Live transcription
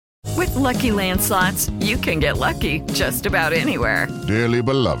Lucky Land Slots, you can get lucky just about anywhere. Dearly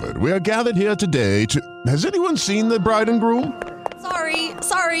beloved, we are gathered here today to... Has anyone seen the bride and groom?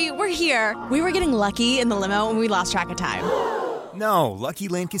 Sorry, we're here. We were getting lucky in the limo and we lost track of time. No, Lucky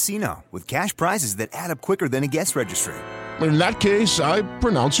Land Casino, with cash prizes that add up quicker than a guest registry. In that case, I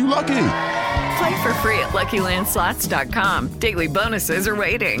pronounce you lucky. Play for free at LuckyLandSlots.com. Daily bonuses are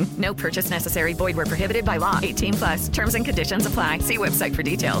waiting. No purchase necessary. Void where prohibited by law. 18+. Terms and conditions apply. See website for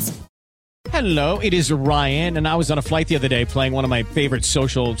details. Hello, it is Ryan, and I was on a flight the other day playing one of my favorite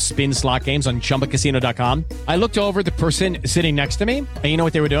social spin slot games on ChumbaCasino.com. I looked over at the person sitting next to me, and you know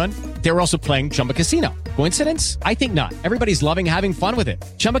what they were doing? They were also playing Chumba Casino. Coincidence? I think not. Everybody's loving having fun with it.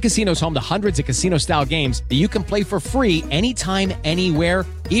 Chumba Casino is home to hundreds of casino-style games that you can play for free anytime, anywhere,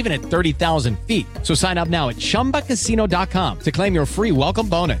 even at 30,000 feet. So sign up now at ChumbaCasino.com to claim your free welcome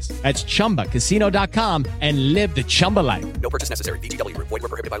bonus. That's ChumbaCasino.com and live the Chumba life. No purchase necessary. VGW. Void where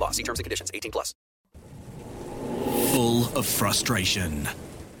prohibited by law. See terms and conditions. 18+. Full of frustration.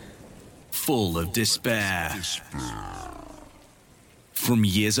 Full of despair. From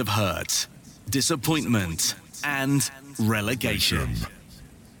years of hurt, disappointment, and relegation.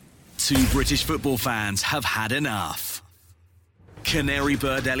 Two British football fans have had enough. Canary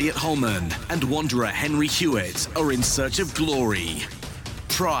bird Elliot Holman and wanderer Henry Hewitt are in search of glory,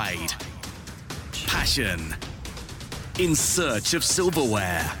 pride, passion, in search of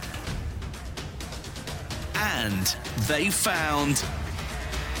silverware. And they found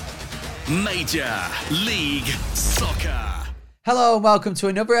Major League Soccer. Hello and welcome to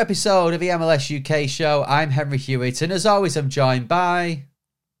another episode of the MLS UK show. I'm Henry Hewitt, and as always I'm joined by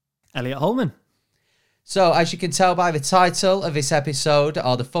Elliot Holman. So as you can tell by the title of this episode,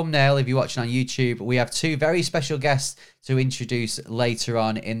 or the thumbnail if you're watching on YouTube, we have two very special guests to introduce later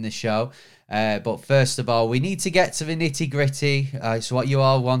on in the show. But first of all, we need to get to the nitty gritty. It's what you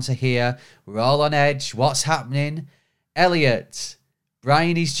all want to hear. We're all on edge. What's happening? Elliot,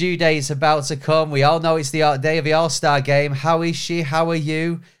 Bryony's due date is about to come. We all know it's the day of the All-Star game. How is she? How are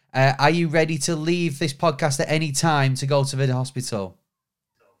you? Are you ready to leave this podcast at any time to go to the hospital?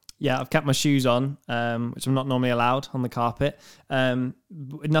 Yeah, I've kept my shoes on, which I'm not normally allowed on the carpet.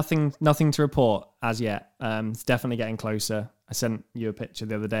 Nothing to report as yet. It's definitely getting closer. I sent you a picture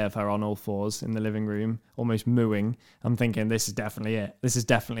the other day of her on all fours in the living room, almost mooing. I'm thinking, this is definitely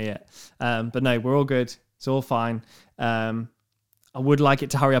it. But no, we're all good. It's all fine. I would like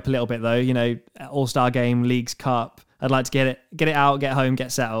it to hurry up a little bit though. You know, All-Star game, Leagues Cup. I'd like to get it out, get home,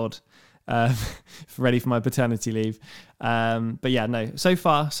 get settled. Ready for my paternity leave. But yeah, no, so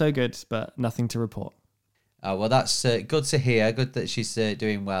far so good, but nothing to report. Oh, well, that's good to hear. Good that she's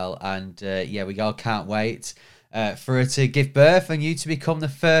doing well. And yeah, we all can't wait for her to give birth and you to become the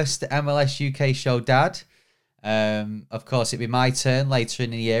first MLS UK show dad. Of course, it'll be my turn later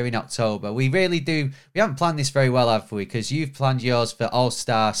in the year in October. We haven't planned this very well, have we? Because you've planned yours for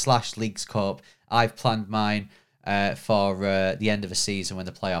All-Star / Leagues Cup. I've planned mine for the end of the season when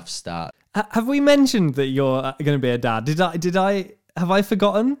the playoffs start. Have we mentioned that you're going to be a dad? Have I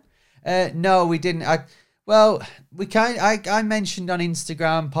forgotten? No, we didn't. I mentioned on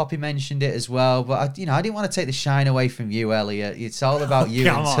Instagram. Poppy mentioned it as well, but I didn't want to take the shine away from you, Elliot. It's all about you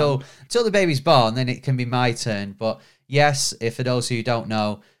until the baby's born. Then it can be my turn. But yes, if for those who don't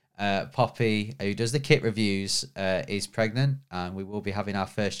know, Poppy, who does the kit reviews, is pregnant, and we will be having our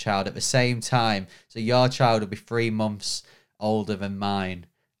first child at the same time. So your child will be 3 months older than mine,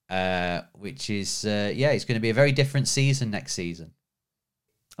 which is it's going to be a very different season next season.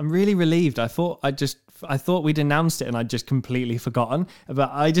 I'm really relieved. I thought we'd announced it and I'd just completely forgotten,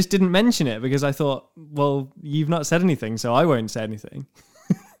 but I just didn't mention it because I thought, well, you've not said anything, so I won't say anything.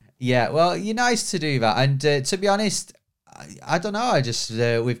 Yeah, well, you're nice to do that, and to be honest, I don't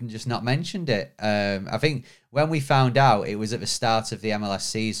know. We've just not mentioned it. I think when we found out, it was at the start of the MLS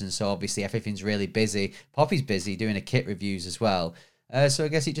season, so obviously everything's really busy. Poppy's busy doing a kit reviews as well. So I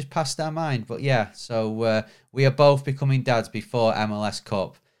guess it just passed our mind. But yeah, so we are both becoming dads before MLS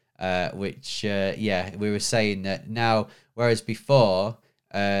Cup, which we were saying that now, whereas before,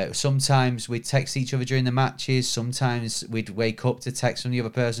 sometimes we'd text each other during the matches. Sometimes we'd wake up to text from the other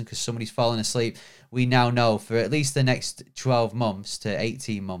person because somebody's fallen asleep. We now know for at least the next 12 months to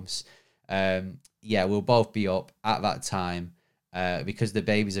 18 months, we'll both be up at that time because the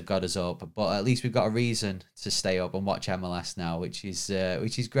babies have got us up. But at least we've got a reason to stay up and watch MLS now, which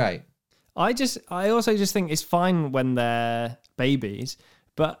is great. I also just think it's fine when they're babies,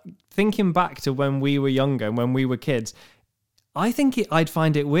 but thinking back to when we were younger and when we were kids, I think I'd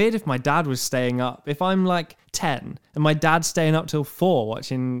find it weird if my dad was staying up. If I'm like 10 and my dad's staying up till 4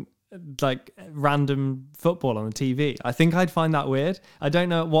 watching like random football on the TV. I think I'd find that weird. I don't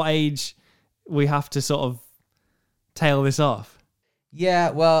know at what age we have to sort of tail this off.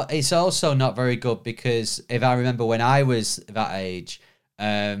 Yeah, well, it's also not very good because if I remember when I was that age,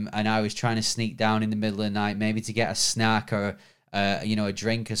 and I was trying to sneak down in the middle of the night, maybe to get a snack or a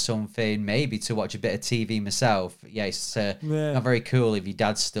drink or something, maybe to watch a bit of TV myself. Yeah, it's not very cool if your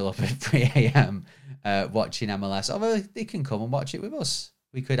dad's still up at 3 a.m. Watching MLS. Although they can come and watch it with us.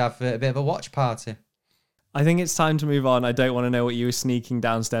 We could have a bit of a watch party. I think it's time to move on. I don't want to know what you were sneaking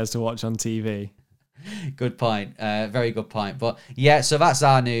downstairs to watch on TV. Good point. Very good point. But yeah, so that's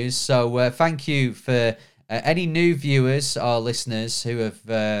our news. So thank you for any new viewers or listeners who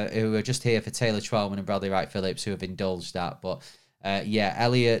are just here for Taylor Twellman and Bradley Wright-Phillips who have indulged that. But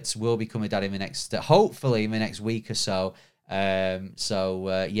Elliot will become a dad in the next, hopefully in the next week or so. We'll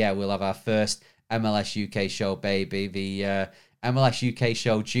have our first MLS UK show, baby. The MLS UK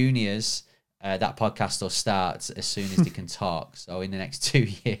show juniors, that podcast will start as soon as they can talk. So in the next 2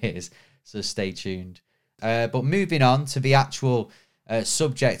 years, so stay tuned. But moving on to the actual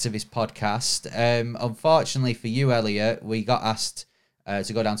subject of this podcast. Unfortunately for you, Elliot, we got asked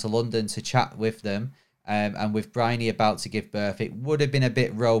to go down to London to chat with them. And with Bryony about to give birth, it would have been a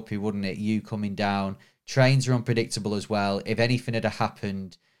bit ropey, wouldn't it? You coming down. Trains are unpredictable as well. If anything had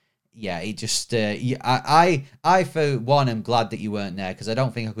happened, yeah, it just... I for one, am glad that you weren't there because I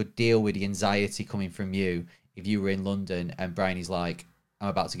don't think I could deal with the anxiety coming from you if you were in London and Bryony's like, I'm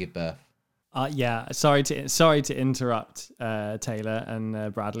about to give birth. Sorry to interrupt, Taylor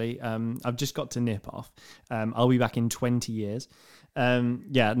and Bradley. I've just got to nip off. I'll be back in 20 years.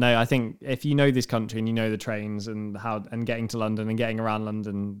 I think if you know this country and you know the trains and getting to London and getting around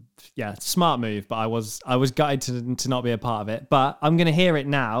London, smart move. But I was gutted to not be a part of it. But I'm going to hear it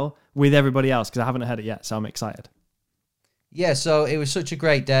now with everybody else because I haven't heard it yet, so I'm excited. Yeah, so it was such a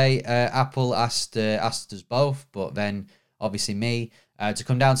great day. Apple asked us both, but then obviously me, to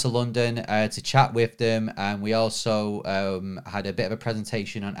come down to London to chat with them. And we also had a bit of a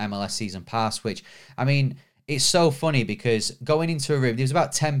presentation on MLS Season Pass, which, I mean, it's so funny because going into a room, there was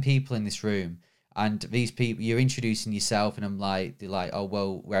about 10 people in this room. And these people, you're introducing yourself and they're like, oh,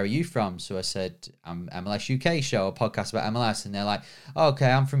 well, where are you from? So I said, I'm MLS UK show, a podcast about MLS. And they're like, oh,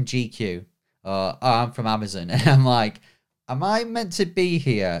 okay, I'm from GQ. Or, oh, I'm from Amazon. And I'm like, am I meant to be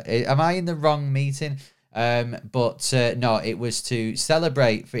here? Am I in the wrong meeting? No, it was to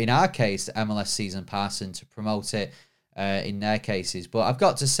celebrate, in our case, the MLS Season Pass and to promote it in their cases. But I've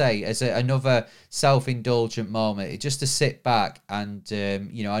got to say, as another self-indulgent moment, just to sit back and,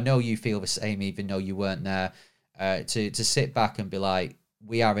 I know you feel the same even though you weren't there, to sit back and be like,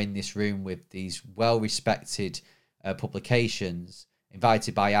 we are in this room with these well-respected publications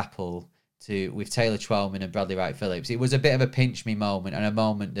invited by Apple with Taylor Twellman and Bradley Wright-Phillips. It was a bit of a pinch me moment and a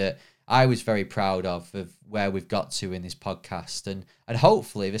moment that I was very proud of where we've got to in this podcast and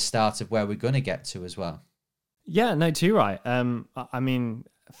hopefully the start of where we're going to get to as well. Yeah, no, too right. I mean,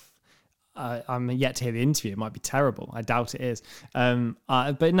 I'm yet to hear the interview. It might be terrible. I doubt it is.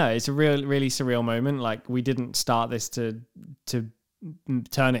 But no, it's a really surreal moment. Like we didn't start this to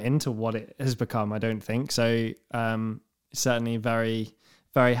turn it into what it has become, I don't think. So certainly very,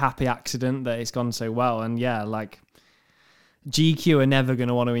 very happy accident that it's gone so well. And yeah, like GQ are never going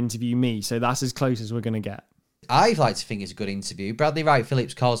to want to interview me. So that's as close as we're going to get. I'd like to think it's a good interview. Bradley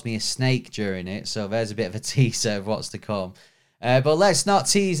Wright-Phillips calls me a snake during it, so there's a bit of a teaser of what's to come. But let's not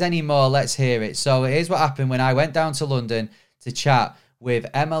tease anymore. Let's hear it. So here's what happened when I went down to London to chat with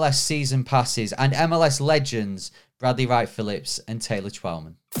MLS season passes and MLS legends Bradley Wright-Phillips and Taylor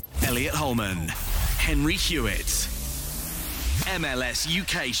Twellman. Elliot Holman, Henry Hewitt, MLS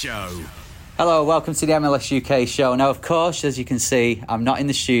UK show. Hello, welcome to the MLS UK show. Now, of course, as you can see, I'm not in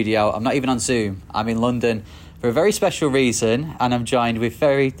the studio. I'm not even on Zoom. I'm in London for a very special reason, and I'm joined with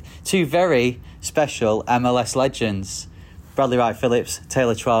two very special MLS legends. Bradley Wright-Phillips,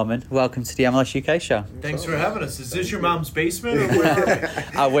 Taylor Twellman. Welcome to the MLS UK show. Thanks for having us. Is this your mom's basement? Or where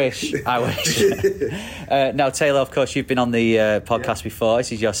I wish. Now, Taylor, of course, you've been on the podcast before.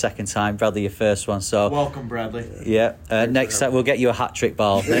 This is your second time. Bradley, your first one. So welcome, Bradley. Yeah. Next time, we'll get you a hat-trick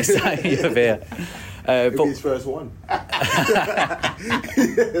ball next time you're here. But his first one.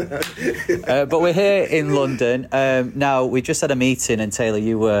 But we're here in London. Now, we just had a meeting, and Taylor,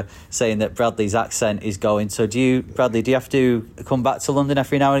 you were saying that Bradley's accent is going. So, Bradley, do you have to come back to London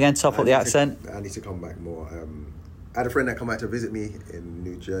every now and again, top up the accent? I need to come back more. I had a friend that come back to visit me in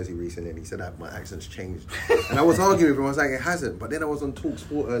New Jersey recently, and he said that my accent's changed. And I was arguing with him. I was like, it hasn't. But then I was on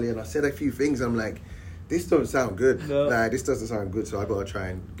TalkSport earlier, and I said a few things. I'm like, this don't sound good. No. This doesn't sound good, so I gotta try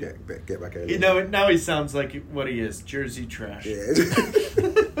and get back early. Now he sounds like what he is, Jersey trash. Yeah.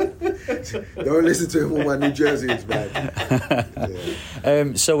 Don't listen to him, all my New Jerseyans,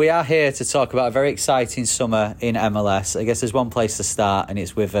 man. So we are here to talk about a very exciting summer in MLS. I guess there's one place to start, and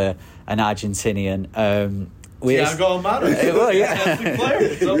it's with an Argentinian. Thiago Almada. Well, yeah. Fantastic player.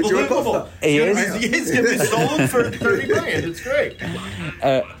 It's unbelievable. He's going to be sold for $30 million. It's great.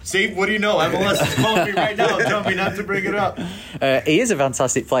 See, what do you know? MLS is calling me right now, telling me not to bring it up. He is a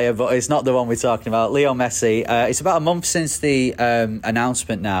fantastic player, but it's not the one we're talking about. Leo Messi. It's about a month since the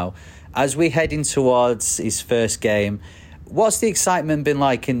announcement now. As we're heading towards his first game, what's the excitement been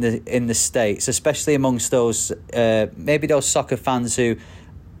like in the States, especially amongst those maybe those soccer fans who,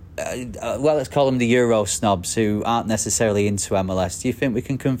 let's call them the Euro snobs, who aren't necessarily into MLS? Do you think we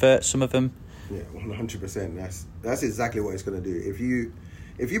can convert some of them? Yeah, 100%. That's exactly what it's going to do.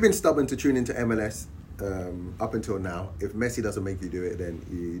 If you've been stubborn to tune into MLS up until now, if Messi doesn't make you do it, then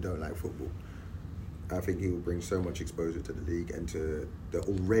you don't like football. I think he will bring so much exposure to the league and to the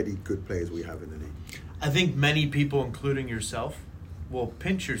already good players we have in the league. I think many people, including yourself, will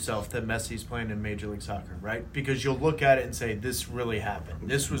pinch yourself that Messi's playing in Major League Soccer, right? Because you'll look at it and say, this really happened.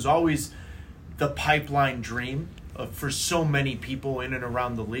 This was always the pipeline dream for so many people in and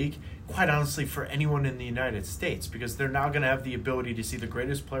around the league, quite honestly for anyone in the United States, because they're now going to have the ability to see the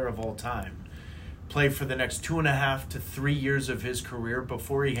greatest player of all time play for the next 2.5 to 3 years of his career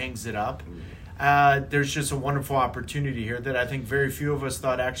before he hangs it up. There's just a wonderful opportunity here that I think very few of us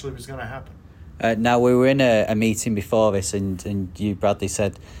thought actually was going to happen. Now, we were in a meeting before this, and you, Bradley,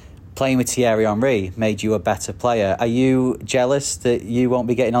 said playing with Thierry Henry made you a better player. Are you jealous that you won't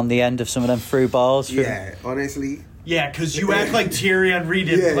be getting on the end of some of them through balls? Yeah, honestly. Yeah, because you act like Thierry Henry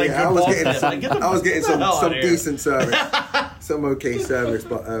didn't play good balls. I was getting some decent service, some okay service,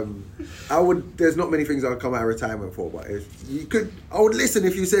 but there's not many things I would come out of retirement for. But I would listen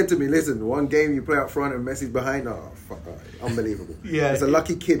if you said to me, "Listen, one game you play up front and Messi's behind." Oh, fuck, unbelievable! Yeah, it's a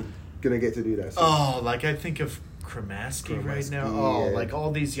lucky kid gonna get to do that. So. Oh, like I think of Kremaski right now. Oh, yeah. Like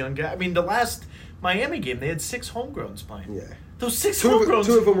all these young guys. I mean, the last Miami game, they had 6 homegrowns playing. Yeah. Those 6 homegrowns.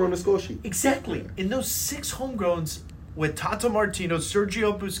 2 of them were on the score sheet. Exactly. In those 6 homegrowns with Tata Martino,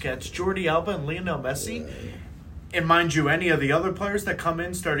 Sergio Busquets, Jordi Alba, and Lionel Messi. Yeah. And mind you, any of the other players that come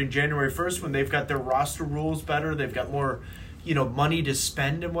in starting January 1st, when they've got their roster rules better, they've got more, money to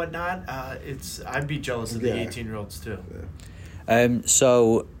spend and whatnot. I'd be jealous of the 18-year-olds too. Yeah.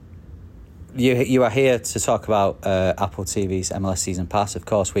 So you are here to talk about Apple TV's MLS Season Pass. Of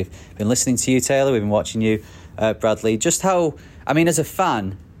course, we've been listening to you, Taylor. We've been watching you, Bradley. Just how, as a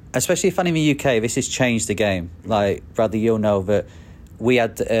fan, especially a fan in the UK, this has changed the game. Like, Bradley, you'll know that we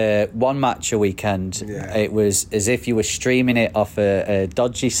had one match a weekend. Yeah. It was as if you were streaming it off a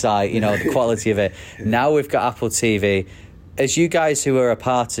dodgy site, the quality of it. Yeah. Now we've got Apple TV. As you guys who are a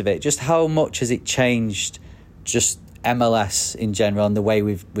part of it, just how much has it changed just MLS in general and the way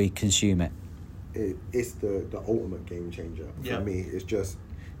we consume it? It's the ultimate game changer. For me, it's just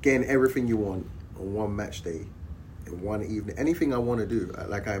getting everything you want on one match day, in one evening. Anything I want to do,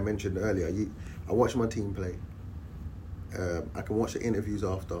 like I mentioned earlier, I watch my team play. I can watch the interviews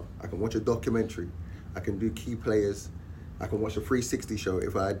after. I can watch a documentary. I can do key players. I can watch a 360 show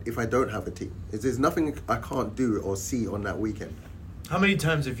if I don't have a team. There's nothing I can't do or see on that weekend. How many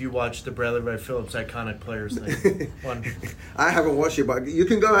times have you watched the Bradley Wright-Phillips iconic players thing? I haven't watched it, but you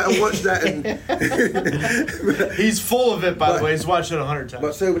can go out and watch that. And he's full of it, by the way. He's watched it 100 times.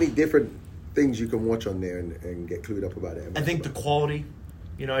 But so many different things you can watch on there and get clued up about it. I think the quality,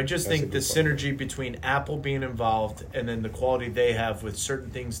 I just think the synergy between Apple being involved and then the quality they have with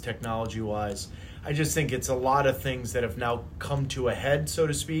certain things technology-wise, I just think it's a lot of things that have now come to a head, so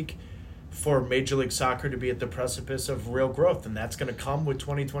to speak, for Major League Soccer to be at the precipice of real growth. And that's going to come with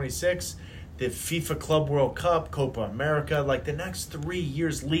 2026, the FIFA Club World Cup, Copa America, like the next 3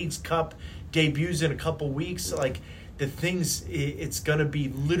 years, Leagues Cup debuts in a couple weeks. Like the things, it's going to be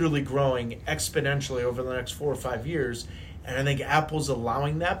literally growing exponentially over the next 4 or 5 years. And I think Apple's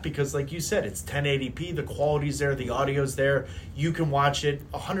allowing that because, like you said, it's 1080p, the quality's there, the audio's there. You can watch it.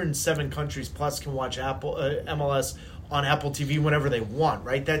 107 countries plus can watch MLS on Apple TV whenever they want,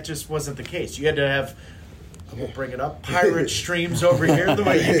 right? That just wasn't the case. You had to have, I won't bring it up, pirate streams over here the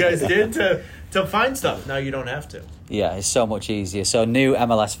way you guys did to find stuff. Now you don't have to. Yeah, it's so much easier. So new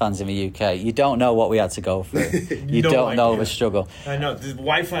MLS fans in the UK, you don't know what we had to go through. You don't know the struggle. I know. The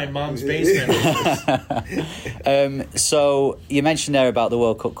Wi-Fi in Mom's basement. So you mentioned there about the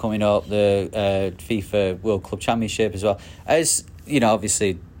World Cup coming up, the FIFA World Club Championship as well. As,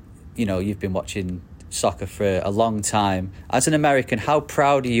 obviously, you've been watching soccer for a long time. As an American, how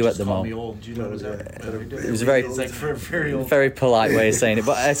proud are you at the Call moment? me old. Do you know that? It was a very, it's like very old. very polite way of saying it.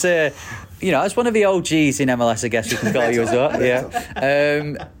 But as as one of the OGs in MLS, I guess we can call you as well.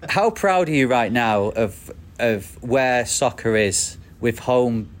 Yeah. How proud are you right now of where soccer is with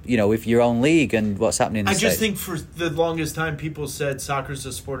home, with your own league and what's happening in the States? I just think for the longest time people said soccer's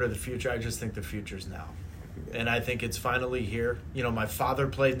the sport of the future. I just think the future's now. And I think it's finally here. My father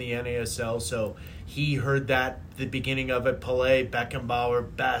played in the NASL, so he heard that, the beginning of it, Pelé,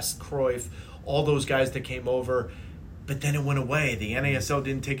 Beckenbauer, Best, Cruyff, all those guys that came over. But then it went away. The NASL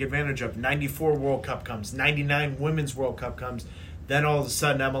didn't take advantage of. 94 World Cup comes, 99 Women's World Cup comes. Then all of a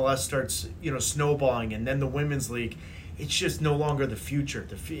sudden MLS starts, snowballing, and then the Women's League. It's just no longer the future.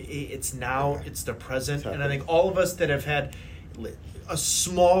 It's now, it's the present. And I think all of us that have had a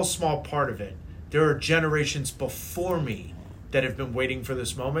small part of it, there are generations before me that have been waiting for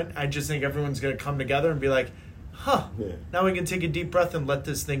this moment. I just think everyone's going to come together and be like, now we can take a deep breath and let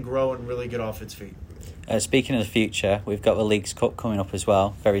this thing grow and really get off its feet. Speaking of the future, we've got the Leagues Cup coming up as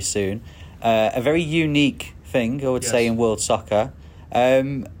well very soon. A very unique thing, I would say, in world soccer.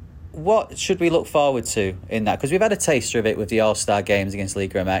 What should we look forward to in that? Because we've had a taster of it with the All-Star games against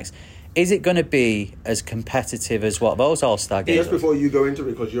Liga MX. Is it going to be as competitive as what those All-Star games? Just before you go into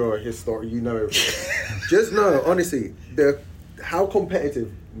it, because you're a historian, you know everything. Just know, honestly, how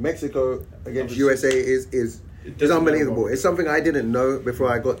competitive Mexico against USA is unbelievable. It's something I didn't know before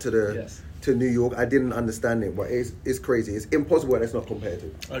I got to New York. I didn't understand it, but it's crazy. It's impossible that it's not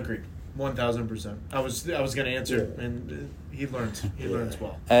competitive. Agreed. 1,000%. I was going to answer, and he learns. He learns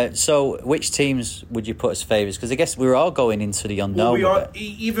well. So, which teams would you put as favourites? Because I guess we're all going into the unknown. We are,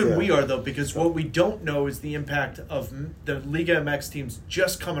 we are though, because what we don't know is the impact of the Liga MX teams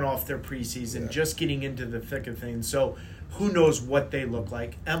just coming off their preseason, just getting into the thick of things. So, who knows what they look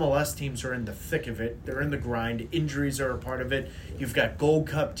like? MLS teams are in the thick of it. They're in the grind. Injuries are a part of it. You've got Gold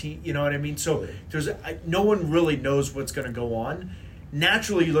Cup team. You know what I mean? So no one really knows what's going to go on.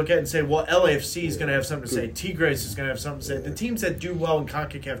 Naturally, you look at it and say, well, LAFC is going to have something to say. Tigres is going to have something to say. The teams that do well in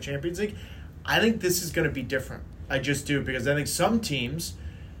CONCACAF Champions League, I think this is going to be different. I just do, because I think some teams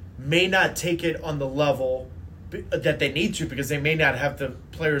may not take it on the level that they need to, because they may not have the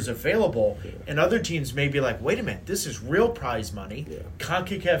players available. And other teams may be like, wait a minute, this is real prize money.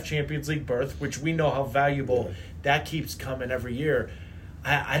 CONCACAF Champions League berth, which we know how valuable that keeps coming every year.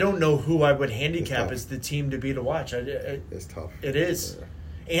 I don't know who I would handicap as the team to be to watch. It's tough. It is.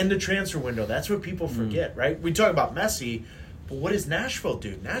 Yeah. And the transfer window. That's what people forget, right? We talk about Messi, but what does Nashville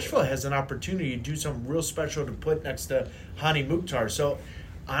do? Nashville has an opportunity to do something real special to put next to Hani Mukhtar. So,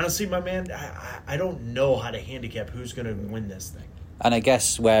 honestly, my man, I don't know how to handicap who's going to win this thing. And I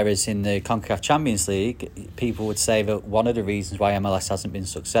guess whereas in the CONCACAF Champions League, people would say that one of the reasons why MLS hasn't been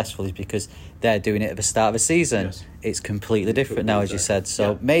successful is because they're doing it at the start of a season. Yes. It's completely different now, as you said.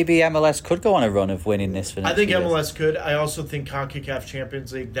 So maybe MLS could go on a run of winning this for next I think year. MLS could. I also think CONCACAF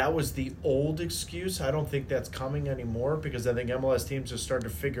Champions League, that was the old excuse. I don't think that's coming anymore, because I think MLS teams are starting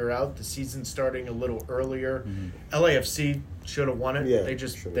to figure out the season starting a little earlier. LAFC should have won it. Yeah, they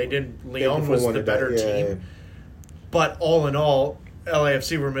didn't. Leon was the better team. Yeah. But all in all,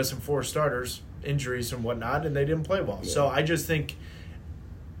 LAFC were missing 4 starters, injuries and whatnot, and they didn't play well. Yeah. So I just think,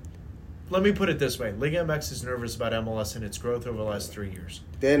 let me put it this way. Liga MX is nervous about MLS and its growth over the last 3 years.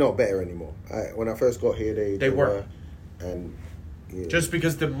 They're not better anymore. When I first got here, they were. And just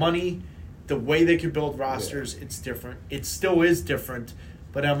because the money, the way they could build rosters, it's different. It still is different,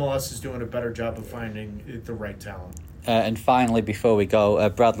 but MLS is doing a better job of finding the right talent. And finally, before we go,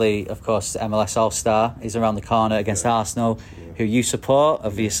 Bradley, of course, MLS All-Star, is around the corner against Arsenal, who you support.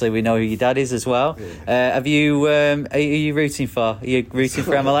 Obviously, we know who your dad is as well. Are you rooting for? Are you rooting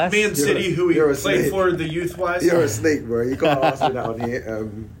for MLS? Man City, who he played for the youth-wise. You're a snake, bro. You can't ask me that on here.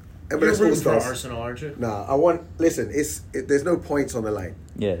 You're rooting for Arsenal, aren't you? Nah, listen, there's no points on the line.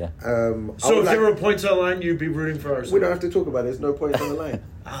 Yeah. So if there were points on the line, you'd be rooting for Arsenal? We don't have to talk about it. There's no points on the line.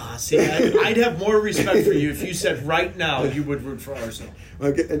 See, I'd have more respect for you if you said right now you would root for Arsenal.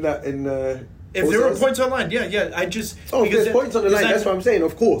 Okay, if there were points on the line, yeah. I just... Oh, if there's points on the line, that's what I'm saying,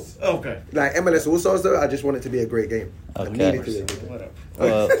 of course. Okay. Like MLS All-Stars, though, I just want it to be a great game. Okay. Whatever.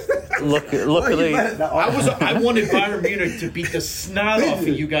 Well, luckily... I wanted Bayern Munich to beat the snot off of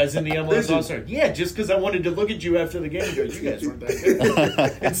you guys in the MLS All-Star. Yeah, just because I wanted to look at you after the game and go, you guys weren't that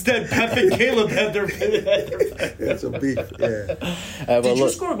good. Instead, Pep and Caleb had their It's a beef, yeah. Did you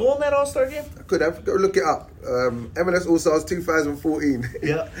score a goal in that All-Star game? I could have. Go look it up. MLS All-Stars 2014.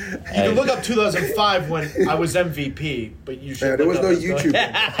 Yeah. You can look up 2005 when I was MVP, but you should there was no YouTube.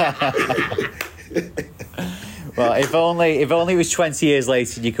 Well, if only it was 20 years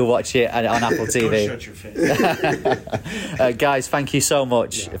later and you could watch it on Apple TV. Shut your face. Guys, thank you so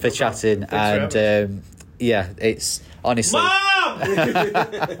much for chatting. And it's honestly... Mom!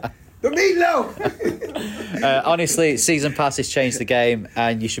 The meatloaf! Honestly, season pass has changed the game,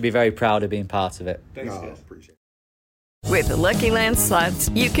 and you should be very proud of being part of it. Thanks, guys. Appreciate it. With the Lucky Land Slots,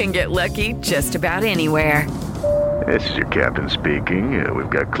 you can get lucky just about anywhere. This is your captain speaking. We've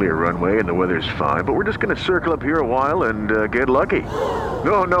got clear runway and the weather's fine, but we're just going to circle up here a while and get lucky.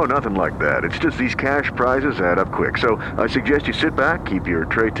 No, nothing like that. It's just these cash prizes add up quick. So I suggest you sit back, keep your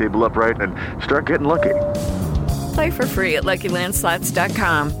tray table upright, and start getting lucky. Play for free at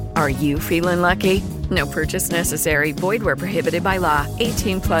LuckyLandSlots.com. Are you feeling lucky? No purchase necessary. Void where prohibited by law.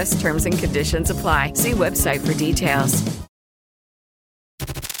 18+ terms and conditions apply. See website for details.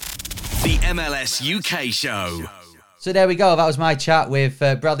 The MLS UK Show. So there we go. That was my chat with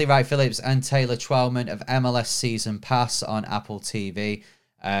Bradley Wright-Phillips and Taylor Twellman of MLS Season Pass on Apple TV.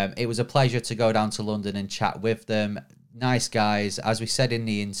 It was a pleasure to go down to London and chat with them. Nice guys. As we said in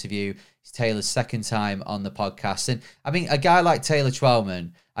the interview, it's Taylor's second time on the podcast. And I mean, a guy like Taylor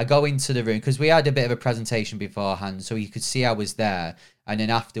Twellman, I go into the room because we had a bit of a presentation beforehand, so you could see I was there. And then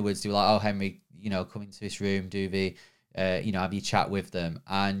afterwards, they were like, "Oh, Henry, come into this room, do the... have you chat with them."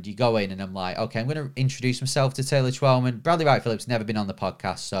 And you go in and I'm like, okay, I'm going to introduce myself to Taylor Twellman. Bradley Wright-Phillips never been on the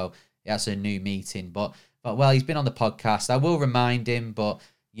podcast, so that's a new meeting. But well, he's been on the podcast. I will remind him, but,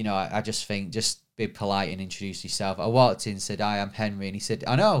 I just think just be polite and introduce yourself. I walked in and said, "Hi, I'm Henry." And he said,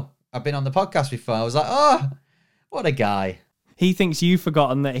 "I know, I've been on the podcast before." I was like, oh, what a guy. He thinks you've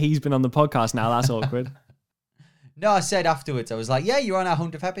forgotten that he's been on the podcast now. That's awkward. No, I said afterwards, I was like, yeah, you're on our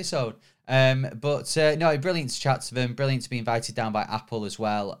 100th episode. No, brilliant to chat to them. Brilliant to be invited down by Apple as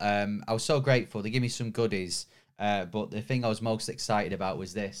well. I was so grateful. They gave me some goodies. But the thing I was most excited about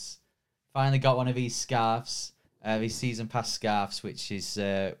was this. Finally got one of these scarves, these season pass scarves, which is,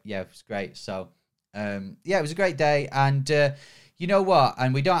 it was great. So, it was a great day. And you know what?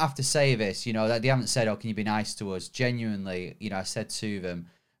 And we don't have to say this, that they haven't said, "Oh, can you be nice to us?" Genuinely, I said to them,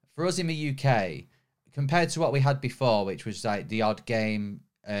 for us in the UK, compared to what we had before, which was like the odd game,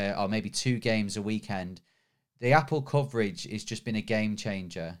 or maybe 2 games a weekend, the Apple coverage has just been a game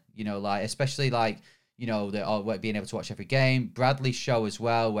changer. Especially being able to watch every game. Bradley's show as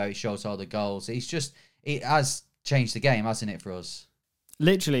well, where it shows all the goals. It has changed the game, hasn't it, for us?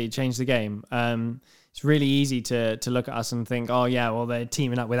 Literally changed the game. It's really easy to look at us and think, oh yeah, well, they're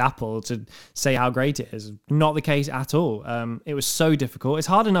teaming up with Apple to say how great it is. Not the case at all. It was so difficult. It's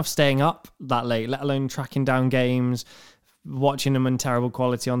hard enough staying up that late, let alone tracking down games, watching them in terrible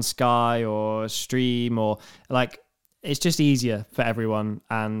quality on Sky or stream, or it's just easier for everyone.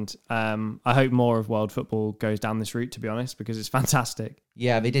 And I hope more of world football goes down this route, to be honest, because it's fantastic.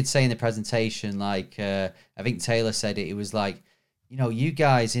 Yeah, they did say in the presentation, I think Taylor said it was like, you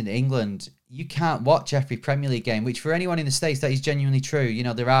guys in England, you can't watch every Premier League game, which for anyone in the States, that is genuinely true.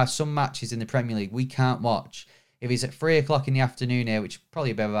 There are some matches in the Premier League we can't watch. If it's at 3:00 in the afternoon here, which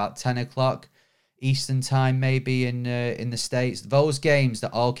probably be about 10 o'clock Eastern time, maybe in the States, those games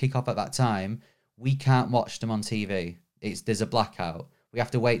that all kick off at that time, we can't watch them on TV. There's a blackout. We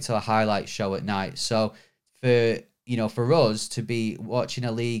have to wait till a highlight show at night. So for us to be watching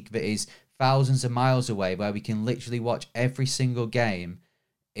a league that is thousands of miles away, where we can literally watch every single game,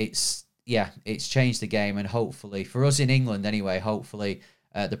 it's changed the game. And hopefully, for us in England anyway,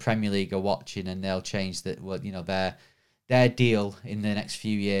 the Premier League are watching and they'll change their deal in the next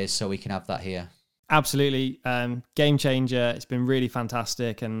few years so we can have that here. Absolutely. Game changer. It's been really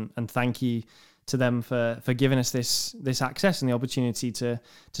fantastic, and thank you to them for giving us this access and the opportunity to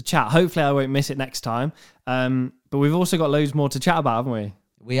chat. Hopefully I won't miss it next time. But we've also got loads more to chat about, haven't we?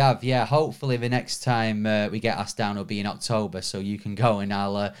 We have, yeah. Hopefully the next time we get asked down will be in October, so you can go and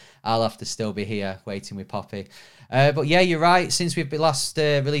I'll have to still be here waiting with Poppy. But yeah, you're right. Since we've last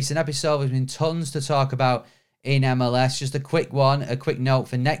released an episode, there's been tons to talk about in MLS. Just a quick note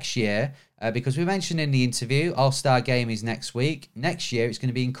for next year, because we mentioned in the interview, All-Star Game is next week. Next year, it's going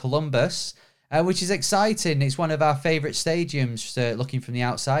to be in Columbus, which is exciting. It's one of our favourite stadiums, looking from the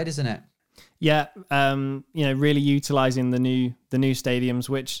outside, isn't it? Yeah, really utilising the new stadiums,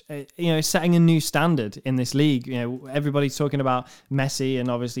 which is setting a new standard in this league. Everybody's talking about Messi, and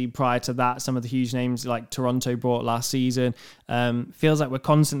obviously prior to that, some of the huge names like Toronto brought last season. Feels like we're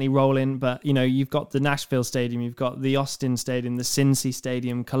constantly rolling, but you've got the Nashville Stadium, you've got the Austin Stadium, the Cincy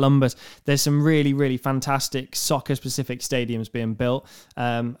Stadium, Columbus. There's some really, really fantastic soccer-specific stadiums being built,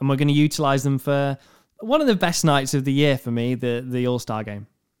 and we're going to utilise them for one of the best nights of the year for me, the All-Star Game.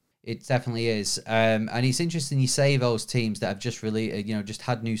 It definitely is, and it's interesting you say those teams that have just really, just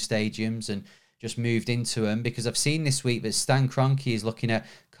had new stadiums, and just moved into them, because I've seen this week that Stan Kroenke is looking at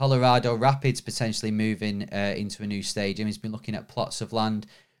Colorado Rapids potentially moving into a new stadium. He's been looking at plots of land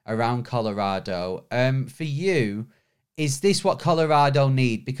around Colorado. For you, is this what Colorado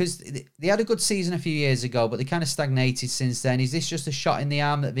need? Because they had a good season a few years ago, but they kind of stagnated since then. Is this just a shot in the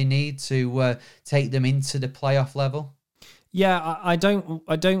arm that they need to take them into the playoff level? Yeah,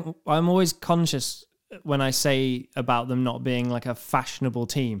 I'm always conscious when I say about them not being like a fashionable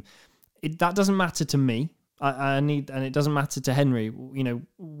team. That doesn't matter to me. And it doesn't matter to Henry. You know,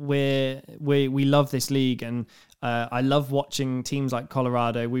 we love this league, and I love watching teams like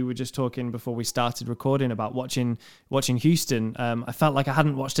Colorado. We were just talking before we started recording about watching Houston. I felt like I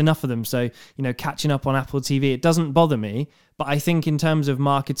hadn't watched enough of them, so catching up on Apple TV, it doesn't bother me. But I think in terms of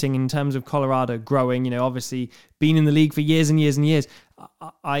marketing, in terms of Colorado growing, obviously being in the league for years and years and years,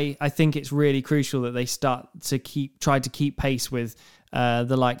 I think it's really crucial that they start to try to keep pace with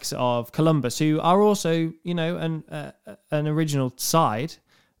the likes of Columbus, who are also, an original side,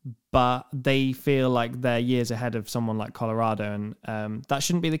 but they feel like they're years ahead of someone like Colorado, and that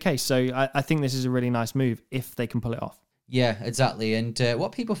shouldn't be the case. So I think this is a really nice move if they can pull it off. Yeah, exactly. And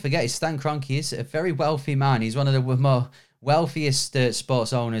what people forget is Stan Kroenke is a very wealthy man. He's one of the more wealthiest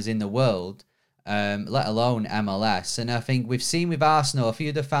sports owners in the world, let alone MLS. And I think we've seen with Arsenal, a few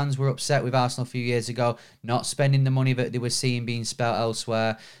of the fans were upset with Arsenal a few years ago, not spending the money that they were seeing being spent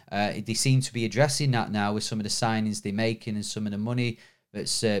elsewhere. They seem to be addressing that now with some of the signings they're making and some of the money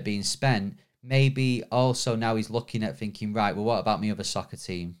that's being spent. Maybe also now he's looking at thinking, right, well, what about my other soccer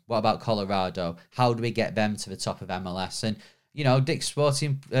team? What about Colorado? How do we get them to the top of MLS? And Dick's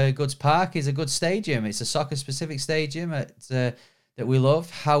Sporting Goods Park is a good stadium. It's a soccer-specific stadium that we love.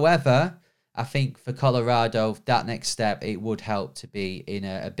 However, I think for Colorado, that next step, it would help to be in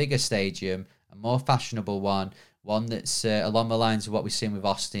a bigger stadium, a more fashionable one that's along the lines of what we've seen with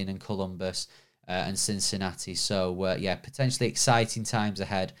Austin and Columbus and Cincinnati. So, potentially exciting times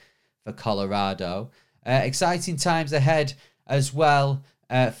ahead for Colorado. Exciting times ahead as well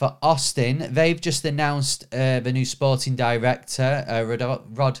for Austin. They've just announced the new sporting director,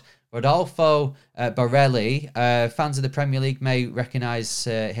 Rodolfo Borelli. Fans of the Premier League may recognise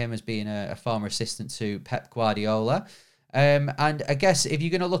him as being a former assistant to Pep Guardiola. And I guess if you're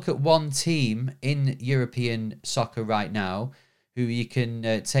going to look at one team in European soccer right now who you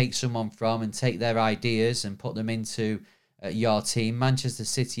can take someone from and take their ideas and put them into your team, Manchester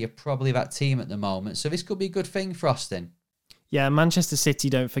City are probably that team at the moment. So this could be a good thing for Austin. Yeah, Manchester City,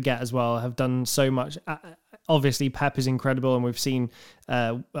 don't forget as well, have done so much. Obviously, Pep is incredible, and we've seen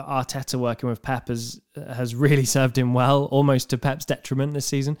Arteta working with Pep has really served him well, almost to Pep's detriment this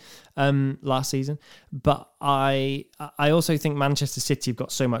season, last season. But I also think Manchester City have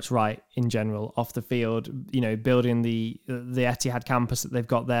got so much right in general off the field. Building the Etihad campus that they've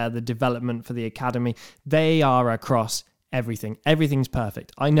got there, the development for the academy, they are across everything. Everything's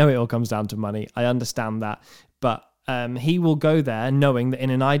perfect. I know it all comes down to money. I understand that, but he will go there knowing that in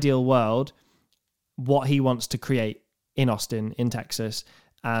an ideal world, what he wants to create in Austin, in Texas,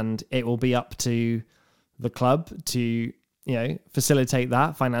 and it will be up to the club to, facilitate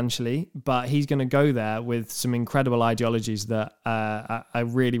that financially. But he's going to go there with some incredible ideologies that are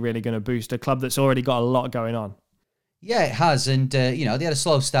really, really going to boost a club that's already got a lot going on. Yeah, it has. And, they had a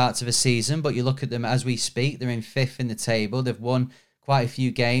slow start to the season, but you look at them as we speak, they're in fifth in the table. They've won quite a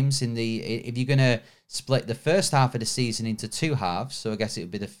few games if you're going to split the first half of the season into two halves, so I guess it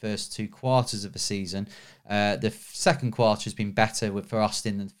would be the first two quarters of the season. The second quarter has been better for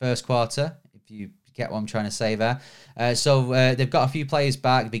Austin than the first quarter, if you get what I'm trying to say there. So they've got a few players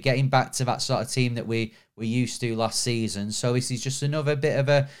back, be getting back to that sort of team that we used to last season. So this is just another bit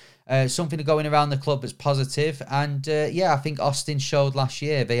of something going around the club that's positive. And I think Austin showed last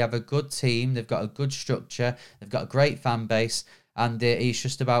year they have a good team, they've got a good structure, they've got a great fan base. And it's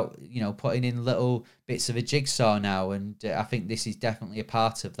just about, putting in little bits of a jigsaw now. And I think this is definitely a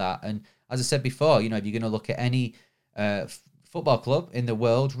part of that. And as I said before, if you're going to look at any football club in the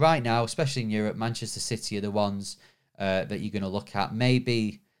world right now, especially in Europe, Manchester City are the ones that you're going to look at.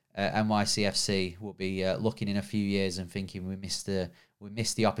 Maybe NYCFC will be looking in a few years and thinking we missed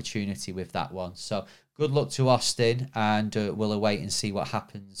the opportunity with that one. So good luck to Austin, and we'll await and see what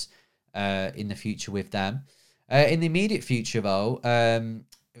happens in the future with them. In the immediate future, though,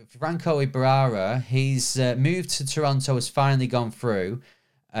 Franco Ibarra, he's moved to Toronto, has finally gone through.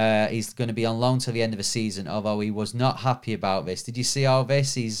 He's going to be on loan till the end of the season, although he was not happy about this. Did you see all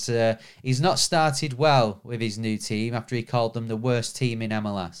this? He's not started well with his new team after he called them the worst team in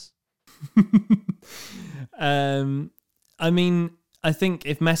MLS. I mean, I think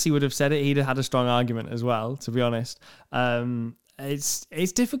if Messi would have said it, he'd have had a strong argument as well, to be honest.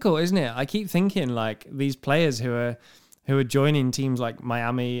 it's difficult, isn't it? I keep thinking like these players who are joining teams like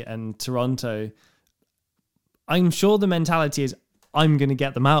Miami and Toronto, I'm sure the mentality is I'm going to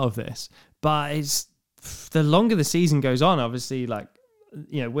get them out of this. But it's the longer the season goes on, obviously, like,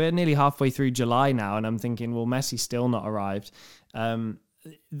 you know, we're nearly halfway through July now, and I'm thinking, well, Messi's still not arrived.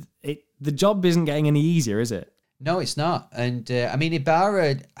 The job isn't getting any easier, is it? No, it's not. And I mean,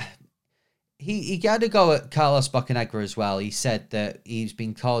 Ibarra, he had to go at Carlos Bocanegra as well. He said that he's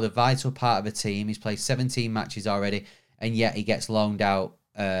been called a vital part of the team. He's played 17 matches already, and yet he gets loaned out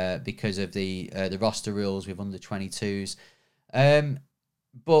because of the roster rules with under 22s.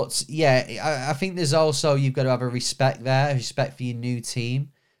 But yeah, I think there's also, you've got to have a respect there, respect for your new team.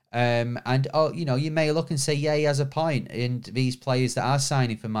 And you know, you may look and say, yeah, he has a point. And these players that are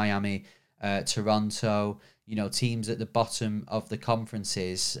signing for Miami, Toronto, you know, teams at the bottom of the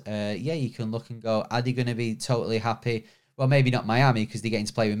conferences, yeah, you can look and go, are they going to be totally happy? Well, maybe not Miami because they're getting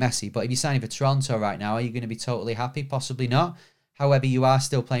to play with Messi. But if you're signing for Toronto right now, are you going to be totally happy? Possibly not. However, you are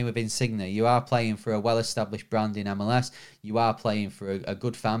still playing with Insignia. You are playing for a well-established brand in MLS. You are playing for a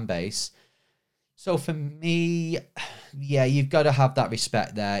good fan base. So for me, yeah, you've got to have that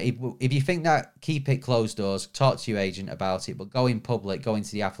respect there. If you think that, keep it closed doors, talk to your agent about it, but go in public, go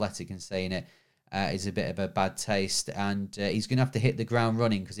into The Athletic and saying it is a bit of a bad taste. And he's going to have to hit the ground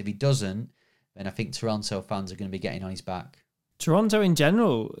running, because if he doesn't, then I think Toronto fans are going to be getting on his back. Toronto in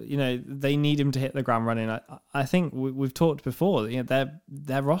general, you know, they need him to hit the ground running. I think we've talked before, you know,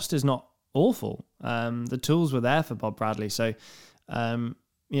 their roster's not awful. The tools were there for Bob Bradley. So,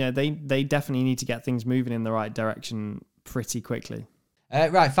 you know, they definitely need to get things moving in the right direction pretty quickly.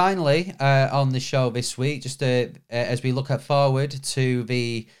 Right, finally, on the show this week, just as we look forward to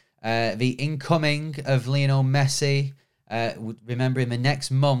the incoming of Lionel Messi. Remember, in the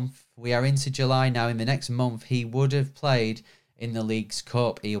next month, we are into July now, in the next month, he would have played in the Leagues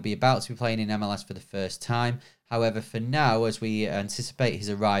Cup. He'll be about to be playing in MLS for the first time. However, for now, as we anticipate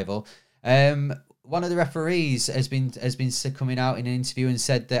his arrival, one of the referees has been coming out in an interview and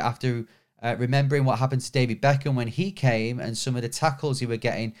said that after remembering what happened to David Beckham when he came and some of the tackles he were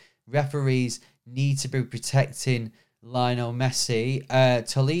getting, referees need to be protecting Lionel Messi.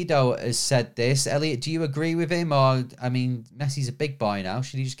 Toledo has said this. Elliot, do you agree with him? Or, I mean, Messi's a big boy now.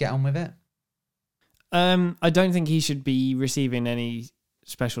 Should he just get on with it? I don't think he should be receiving any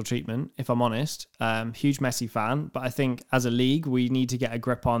special treatment, if I'm honest. Huge Messi fan, but I think as a league, we need to get a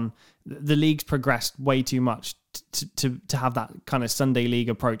grip on... The league's progressed way too much to have that kind of Sunday league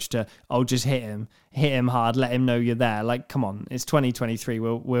approach to, oh, just hit him hard, let him know you're there. Like, come on, it's 2023.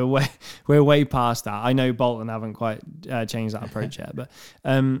 We're way past that. I know Bolton haven't quite changed that approach yet, but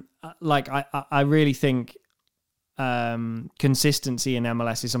I really think consistency in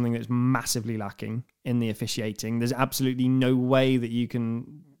MLS is something that's massively lacking in the officiating. There's absolutely no way that you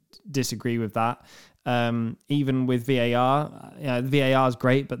can disagree with that. Even with VAR, VAR is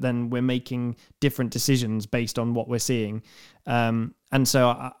great, but then we're making different decisions based on what we're seeing. And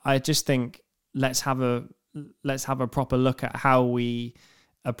so I just think let's have a proper look at how we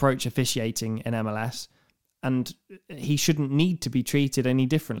approach officiating in MLS. And he shouldn't need to be treated any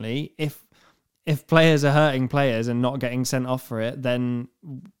differently. If players are hurting players and not getting sent off for it, then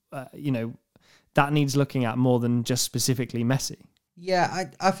that needs looking at more than just specifically Messi. Yeah,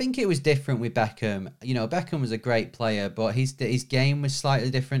 I think it was different with Beckham. You know, Beckham was a great player, but his game was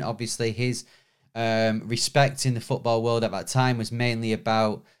slightly different. Obviously, his respect in the football world at that time was mainly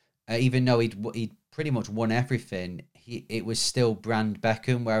about, even though he'd pretty much won everything, it was still brand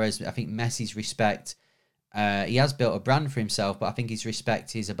Beckham, whereas I think Messi's respect, he has built a brand for himself, but I think his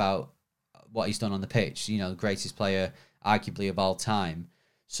respect is about what he's done on the pitch. You know, the greatest player, arguably, of all time.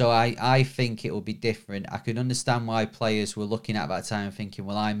 So I think it will be different. I could understand why players were looking at that time and thinking,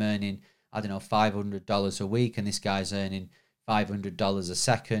 well, I'm earning, I don't know, $500 a week and this guy's earning $500 a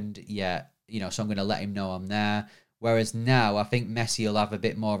second. Yeah, so I'm going to let him know I'm there. Whereas now, I think Messi will have a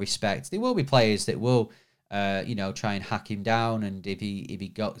bit more respect. There will be players that will, try and hack him down. And if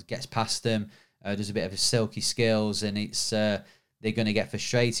he gets past them, there's a bit of a silky skills and it's... they're going to get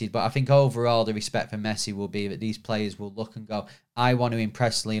frustrated. But I think overall the respect for Messi will be that these players will look and go, I want to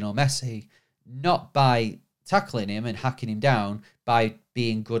impress Lionel Messi, not by tackling him and hacking him down, by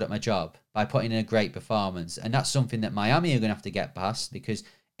being good at my job, by putting in a great performance. And that's something that Miami are going to have to get past, because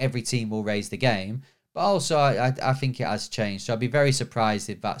every team will raise the game. But also I think it has changed. So I'd be very surprised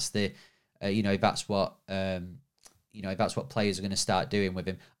if that's if that's what players are going to start doing with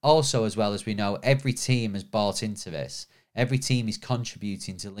him. Also, as well as we know, every team has bought into this. Every team is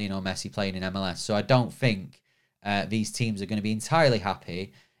contributing to Lionel Messi playing in MLS. So I don't think these teams are going to be entirely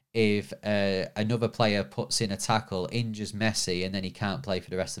happy if another player puts in a tackle, injures Messi, and then he can't play for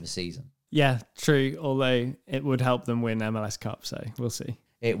the rest of the season. Yeah, true. Although it would help them win MLS Cup, so we'll see.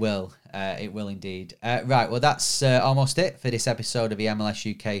 It will. It will indeed. Right, well, that's almost it for this episode of the MLS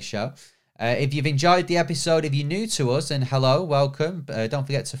UK show. If you've enjoyed the episode, if you're new to us, then hello, welcome. Don't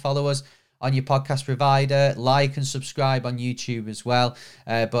forget to follow us on your podcast provider, like and subscribe on YouTube as well.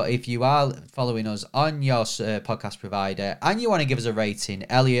 But if you are following us on your podcast provider and you want to give us a rating,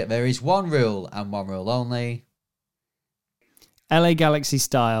 Elliot, there is one rule and one rule only. LA Galaxy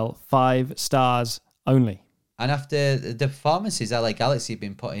style, 5 stars only. And after the performances LA Galaxy have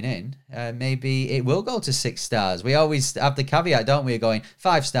been putting in, maybe it will go to 6 stars. We always have the caveat, don't we, going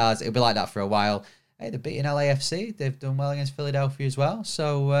 5 stars. It'll be like that for a while. Hey, they're beating LAFC. They've done well against Philadelphia as well.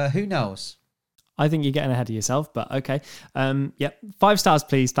 So who knows? I think you're getting ahead of yourself, but okay. 5 stars,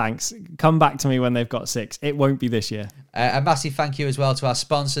 please. Thanks. Come back to me when they've got 6. It won't be this year. A massive thank you as well to our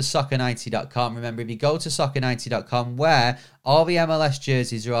sponsor, Soccer90.com. Remember, if you go to Soccer90.com, where all the MLS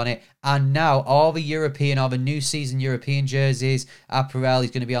jerseys are on it, and now all the new season European jerseys, apparel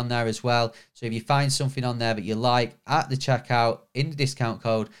is going to be on there as well. So if you find something on there that you like, at the checkout, in the discount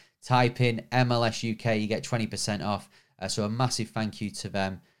code, type in MLS UK, you get 20% off. So a massive thank you to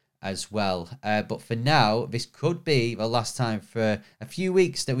them as well. But for now, this could be the last time for a few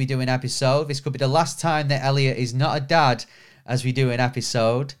weeks that we do an episode. This could be the last time that Elliot is not a dad as we do an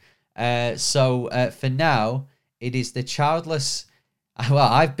episode. So for now, it is the childless... Well,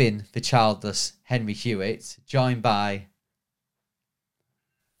 I've been the childless Henry Hewitt, joined by...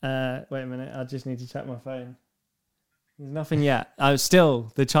 Wait a minute, I just need to check my phone. There's nothing yet. I'm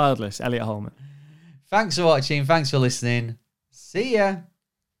still the childless Elliot Holman. Thanks for watching. Thanks for listening. See ya.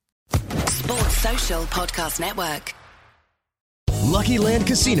 Sports Social Podcast Network. Lucky Land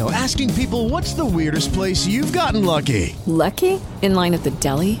Casino, asking people, what's the weirdest place you've gotten lucky? Lucky? In line at the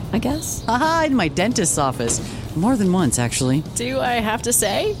deli, I guess? Aha, in my dentist's office. More than once, actually. Do I have to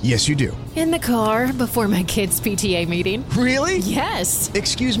say? Yes, you do. In the car before my kids' PTA meeting. Really? Yes.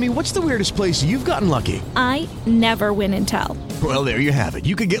 Excuse me, what's the weirdest place you've gotten lucky? I never win and tell. Well, there you have it.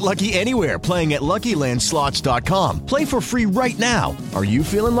 You can get lucky anywhere, playing at LuckyLandSlots.com. Play for free right now. Are you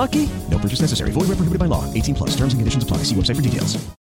feeling lucky? No purchase necessary. Void where prohibited by law. 18+. Terms and conditions apply. See website for details.